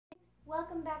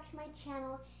welcome back to my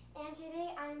channel, and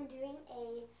today I'm doing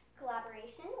a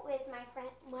collaboration with my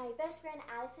best friend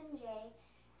Adysen J.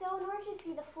 So in order to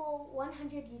see the full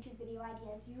 100 YouTube video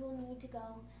ideas, you will need to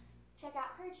go check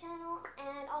out her channel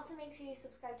and also make sure you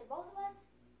subscribe to both of us,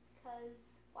 because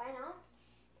why not?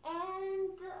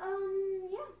 And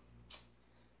yeah,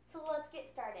 so let's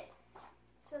get started.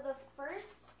 So the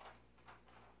first,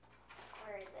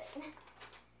 where is it?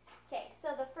 Okay,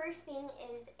 so the first thing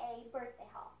is a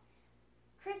birthday haul.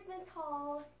 Christmas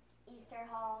haul, Easter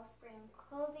haul, spring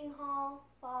clothing haul,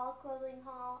 fall clothing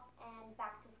haul, and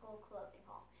back to school clothing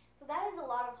haul. So that is a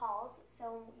lot of hauls,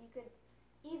 so you could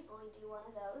easily do one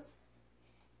of those.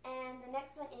 And the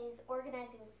next one is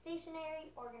organizing stationery,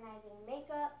 organizing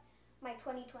makeup, my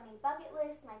 2020 bucket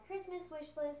list, my Christmas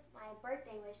wish list, my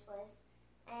birthday wish list,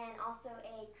 and also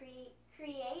a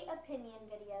create opinion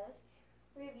videos,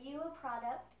 review a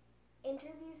product,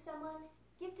 interview someone,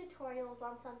 give tutorials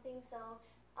on something. So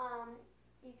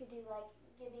you could do like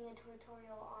giving a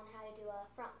tutorial on how to do a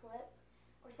front flip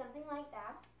or something like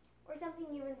that, or something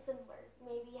even simpler,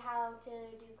 maybe how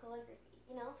to do calligraphy,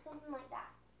 something like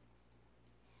that.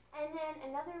 And then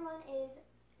another one is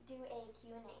do a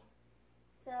Q&A.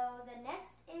 So the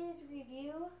next is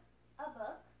review a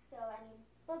book. So any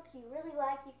book you really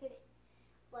like, you could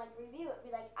like review it,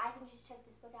 be like, I think you should check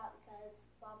this book out because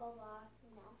blah blah blah,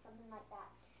 something like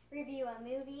that. Review a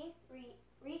movie,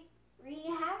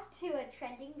 react to a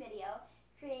trending video,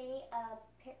 create a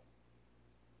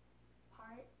parody. How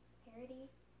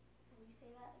do you say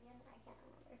that again? I can't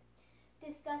remember.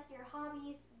 Discuss your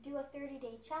hobbies, do a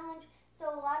 30-day challenge.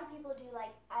 So a lot of people do,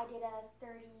 like, I did a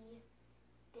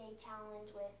 30-day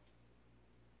challenge with,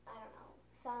 I don't know,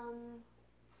 some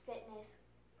fitness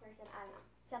person, I don't know.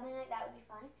 Something like that would be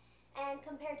fun. And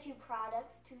compare two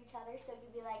products to each other. So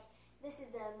you'd be like, this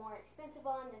is the more expensive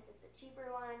one, this is the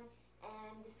cheaper one,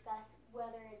 and discuss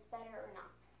whether it's better or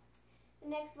not. The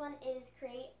next one is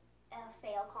create a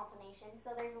fail combination.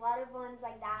 So there's a lot of ones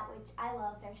like that, which I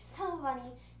love. They're so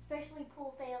funny, especially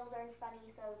pool fails are funny,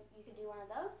 so you could do one of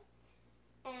those.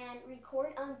 And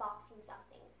record unboxing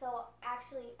something. So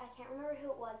actually, I can't remember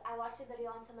who it was. I watched a video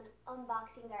on someone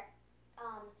unboxing their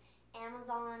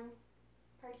Amazon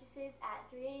purchases at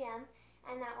 3 a.m.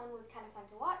 and that one was kind of fun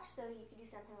to watch, so you could do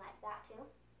something like that too.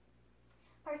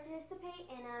 Participate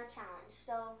in a challenge.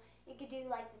 So you could do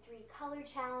like the 3-color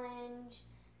challenge.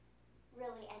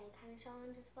 Really any kind of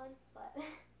challenge is fun, but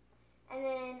and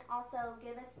then also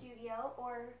give a studio /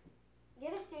 room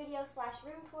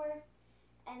tour,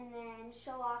 and then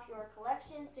show off your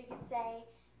collection. So you could say,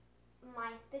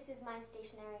 this is my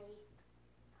stationery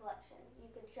collection. You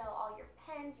could show all your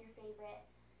pens, your favorite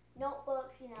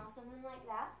notebooks, something like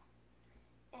that.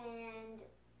 And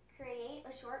create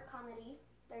a short comedy.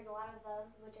 There's a lot of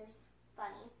those which are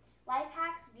funny. Life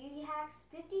hacks, beauty hacks,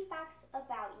 50 facts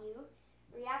about you,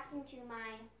 reacting to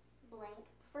my blank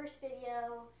first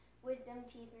video, wisdom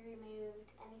teeth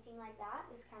removed, anything like that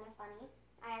is kind of funny.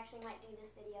 I actually might do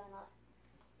this video in a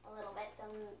little bit, so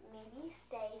maybe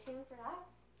stay tuned for that.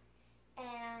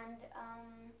 And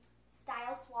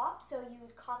style swap, so you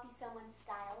would copy someone's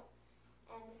style.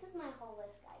 And this is my whole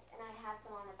list, guys, and I have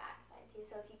some on the back side too,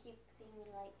 so if you keep seeing me,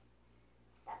 like,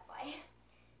 that's why.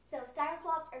 So style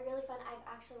swaps are really fun. I've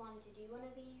actually wanted to do one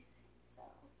of these, so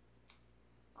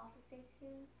also stay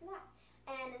tuned for that.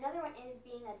 And another one is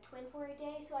being a twin for a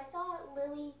day. So I saw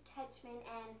Lily Ketchman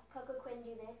and Coco Quinn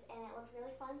do this, and it looked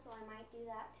really fun, so I might do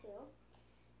that too.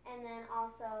 And then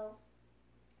also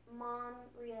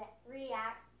mom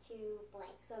react to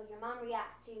blank. So your mom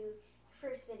reacts to your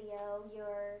first video,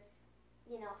 your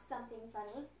something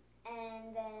funny.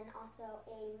 And then also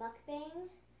a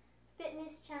mukbang,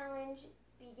 fitness challenge,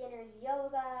 beginner's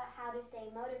yoga, how to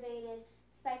stay motivated,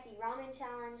 spicy ramen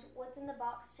challenge, what's in the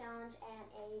box challenge, and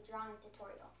a drawing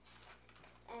tutorial.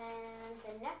 And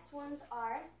the next ones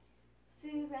are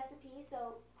food recipes.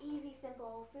 So easy,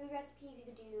 simple food recipes. You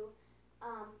could do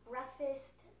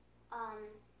breakfast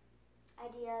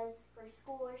ideas for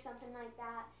school or something like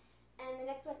that. And the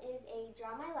next one is a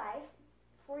draw my life.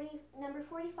 Number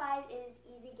 45 is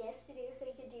easy gifts to do, so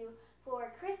you could do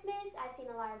for Christmas. I've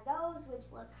seen a lot of those, which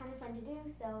look kind of fun to do,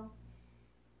 so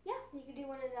yeah, you could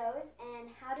do one of those. And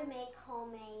how to make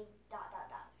homemade ...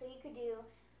 So you could do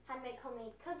how to make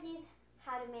homemade cookies,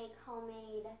 how to make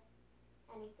homemade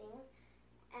anything.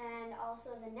 And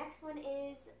also the next one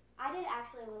is, I did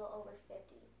actually a little over 50,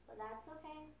 but that's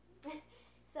okay.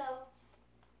 So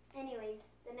anyways,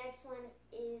 the next one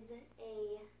is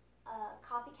a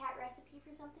copycat recipe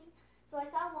for something. So I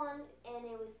saw one and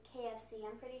it was KFC,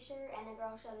 I'm pretty sure, and a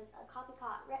girl showed us a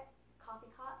copycat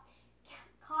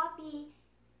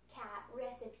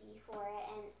recipe for it,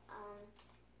 and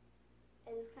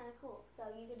it was kind of cool. So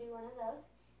you could do one of those.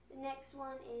 The next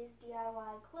one is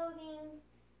DIY clothing.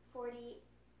 49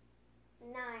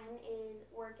 is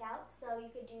workouts. So you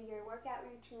could do your workout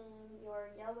routine, your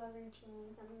yoga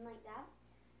routine, something like that.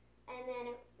 And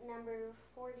then number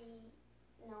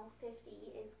 50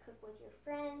 is cook with your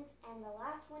friends. And the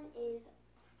last one is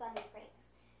funny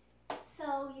pranks.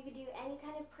 So you could do any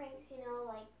kind of pranks,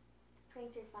 like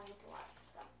pranks are funny to watch.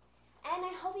 And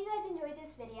I hope you guys enjoyed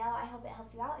this video. I hope it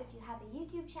helped you out if you have a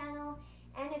YouTube channel.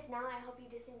 And if not, I hope you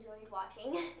just enjoyed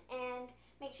watching. And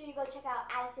make sure you go check out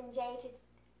Adysen J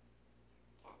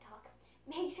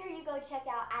Make sure you go check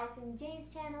out Adysen J's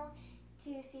channel to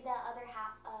see the other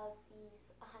half of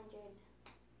these 100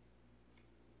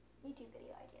 YouTube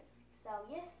video ideas. So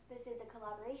yes, this is a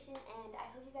collaboration, and I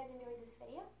hope you guys enjoyed this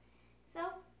video.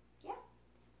 So yeah,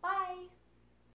 bye!